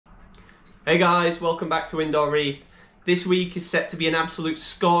Hey guys, welcome back to Indoor Reef. This week is set to be an absolute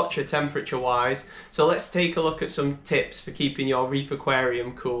scorcher temperature wise, so let's take a look at some tips for keeping your reef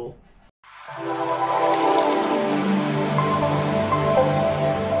aquarium cool.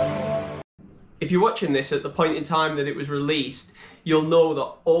 If you're watching this at the point in time that it was released, you'll know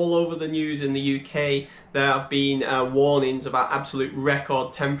that all over the news in the UK there have been warnings about absolute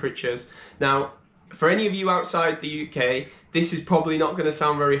record temperatures. Now, for any of you outside the UK, this is probably not going to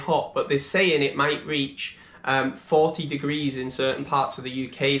sound very hot, but they're saying it might reach 40 degrees in certain parts of the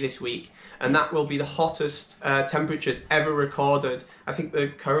UK this week, and that will be the hottest temperatures ever recorded. I think the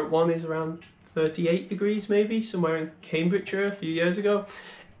current one is around 38 degrees maybe, somewhere in Cambridgeshire a few years ago.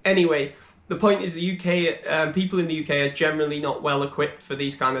 Anyway, the point is the UK, people in the UK are generally not well equipped for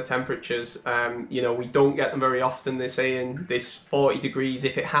these kind of temperatures. You know, we don't get them very often. They're saying this 40 degrees,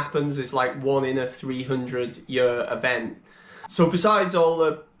 if it happens, is like 1 in a 300-year event. So besides all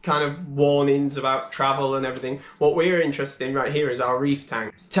the kind of warnings about travel and everything, what we're interested in right here is our reef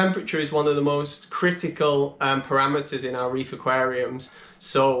tank. Temperature is one of the most critical parameters in our reef aquariums.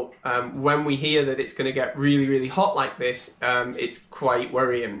 So when we hear that it's going to get really, really hot like this, it's quite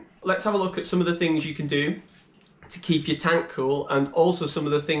worrying. Let's have a look at some of the things you can do to keep your tank cool, and also some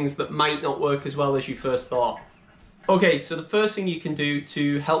of the things that might not work as well as you first thought. Okay, so the first thing you can do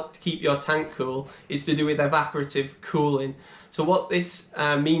to help to keep your tank cool is to do with evaporative cooling. So what this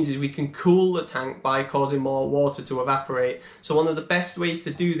means is we can cool the tank by causing more water to evaporate. So one of the best ways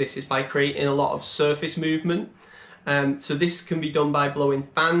to do this is by creating a lot of surface movement. So this can be done by blowing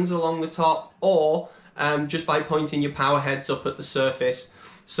fans along the top, or just by pointing your power heads up at the surface.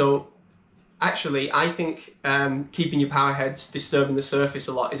 So actually, I think keeping your power heads disturbing the surface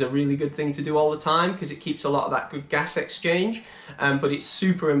a lot is a really good thing to do all the time, because it keeps a lot of that good gas exchange, but it's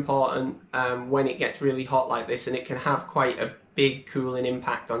super important when it gets really hot like this, and it can have quite a big cooling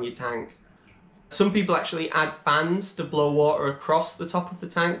impact on your tank. Some people actually add fans to blow water across the top of the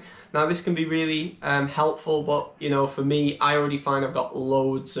tank. Now this can be really helpful, but you know, for me, I already find I've got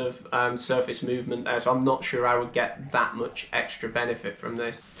loads of surface movement there, so I'm not sure I would get that much extra benefit from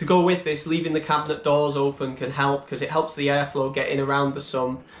this. To go with this, leaving the cabinet doors open can help, because it helps the airflow get in around the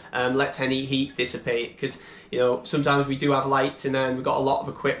sump, lets any heat dissipate, because you know, sometimes we do have lights in there and we've got a lot of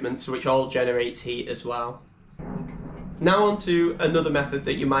equipment, so which all generates heat as well. Now on to another method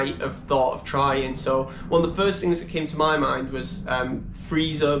that you might have thought of trying. So one of the first things that came to my mind was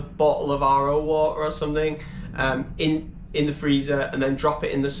freeze a bottle of RO water or something in the freezer, and then drop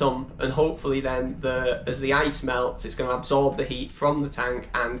it in the sump, and hopefully then as the ice melts, it's going to absorb the heat from the tank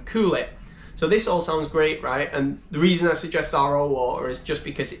and cool it. So this all sounds great, right? And the reason I suggest RO water is just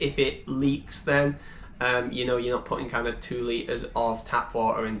because if it leaks, then you know, you're not putting kind of 2 litres of tap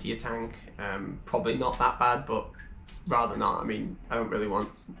water into your tank. Probably not that bad, but rather not. I mean, I don't really want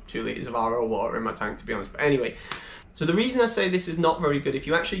 2 litres of RO water in my tank, to be honest. But anyway, so the reason I say this is not very good, if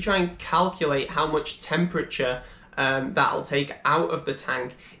you actually try and calculate how much temperature that'll take out of the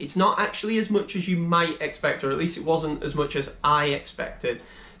tank, it's not actually as much as you might expect, or at least it wasn't as much as I expected.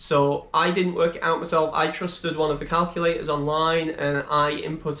 So I didn't work it out myself. I trusted one of the calculators online, and I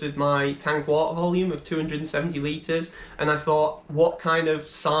inputted my tank water volume of 270 litres, and I thought, what kind of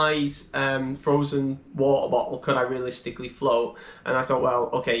size frozen water bottle could I realistically float? And I thought,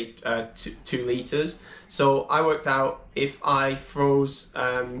 well, okay, 2 litres. So I worked out if I froze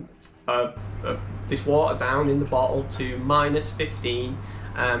this water down in the bottle to -15,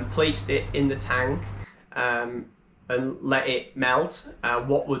 placed it in the tank, and let it melt,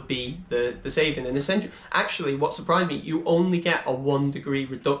 what would be the saving? And essentially, actually, what surprised me, you only get a 1 degree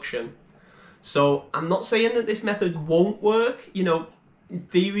reduction. So I'm not saying that this method won't work. You know, in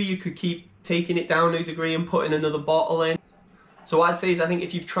theory, you could keep taking it down a degree and putting another bottle in. So what I'd say is, I think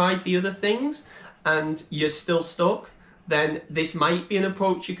if you've tried the other things and you're still stuck, then this might be an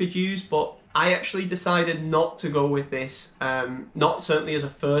approach you could use, but I actually decided not to go with this, not certainly as a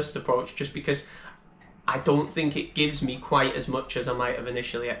first approach, just because I don't think it gives me quite as much as I might have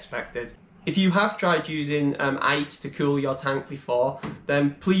initially expected. If you have tried using ice to cool your tank before,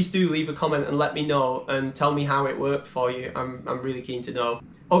 then please do leave a comment and let me know, and tell me how it worked for you. I'm really keen to know.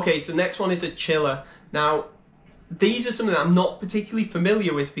 Okay, so next one is a chiller. Now, these are something that I'm not particularly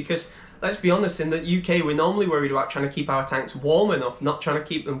familiar with, because let's be honest, in the UK we're normally worried about trying to keep our tanks warm enough, not trying to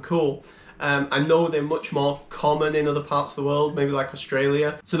keep them cool. I know they're much more common in other parts of the world, maybe like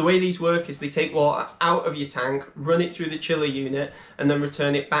Australia. So the way these work is they take water out of your tank, run it through the chiller unit, and then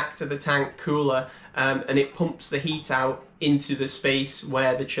return it back to the tank cooler, and it pumps the heat out into the space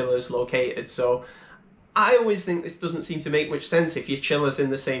where the chiller is located. So I always think this doesn't seem to make much sense if your chiller's in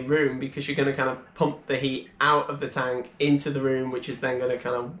the same room, because you're going to kind of pump the heat out of the tank into the room, which is then going to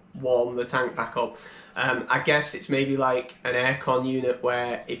kind of warm the tank back up. I guess it's maybe like an aircon unit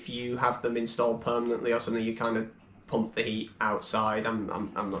where if you have them installed permanently or something, you kind of pump the heat outside.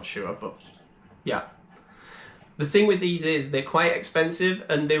 I'm not sure, but yeah. The thing with these is they're quite expensive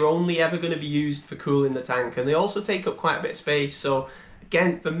and they're only ever going to be used for cooling the tank, and they also take up quite a bit of space. So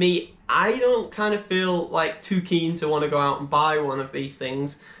again, for me, I don't kind of feel like too keen to want to go out and buy one of these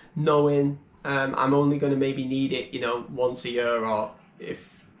things, knowing I'm only going to maybe need it, you know, once a year, or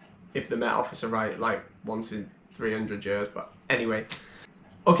if the Met Office are right, like once in 300 years. But anyway.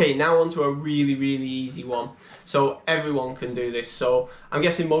 Okay, now on to a really, really easy one. So everyone can do this. So I'm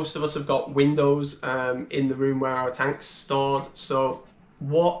guessing most of us have got windows in the room where our tank's stored. So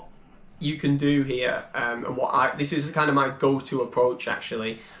what you can do here, and this is kind of my go-to approach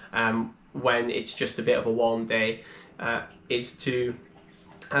actually, when it's just a bit of a warm day, is to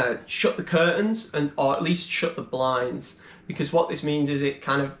shut the curtains, or at least shut the blinds, because what this means is it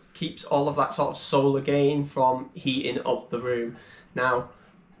kind of keeps all of that sort of solar gain from heating up the room. Now,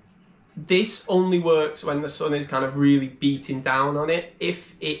 this only works when the sun is kind of really beating down on it.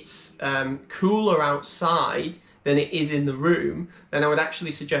 If it's cooler outside than it is in the room, then I would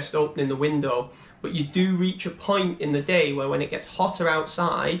actually suggest opening the window. But you do reach a point in the day where when it gets hotter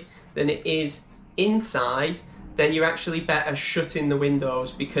outside than it is inside, then you're actually better shutting the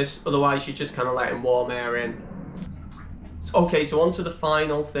windows, because otherwise you're just kind of letting warm air in. Okay, so on to the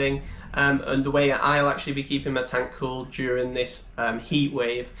final thing. And the way I'll actually be keeping my tank cool during this heat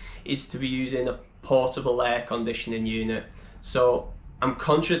wave is to be using a portable air conditioning unit. So I'm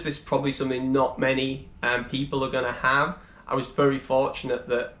conscious this is probably something not many people are going to have. I was very fortunate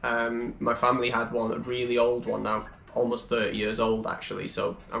that my family had one, a really old one now, almost 30 years old actually,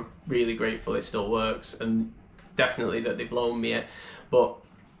 so I'm really grateful it still works, and definitely that they've loaned me it. But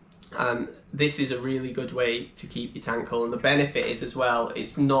this is a really good way to keep your tank cool, and the benefit is as well,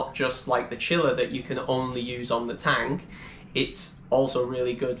 it's not just like the chiller that you can only use on the tank, it's also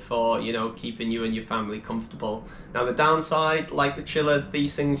really good for, you know, keeping you and your family comfortable. Now the downside, like the chiller,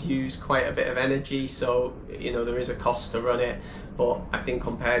 these things use quite a bit of energy, so you know there is a cost to run it, but I think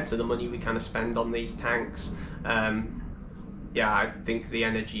compared to the money we kind of spend on these tanks, yeah, I think the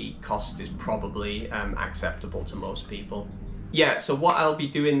energy cost is probably acceptable to most people. Yeah, so what I'll be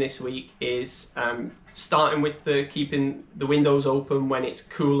doing this week is starting with keeping the windows open when it's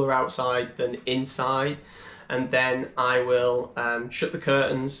cooler outside than inside, and then I will shut the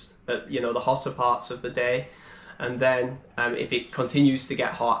curtains at, you know, the hotter parts of the day, and then if it continues to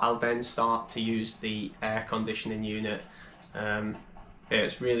get hot, I'll then start to use the air conditioning unit.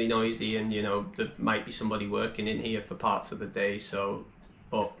 It's really noisy, and you know there might be somebody working in here for parts of the day, so,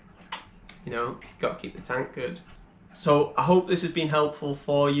 but you know, got to keep the tank good. So I hope this has been helpful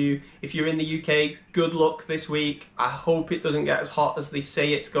for you. If you're in the UK, good luck this week. I hope it doesn't get as hot as they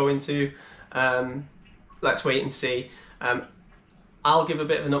say it's going to. Let's wait and see. I'll give a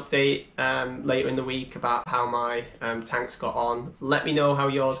bit of an update later in the week about how my tanks got on. Let me know how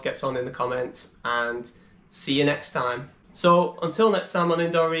yours gets on in the comments, and see you next time. So until next time on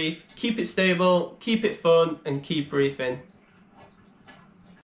Indoor Reef, keep it stable, keep it fun, and keep reefing.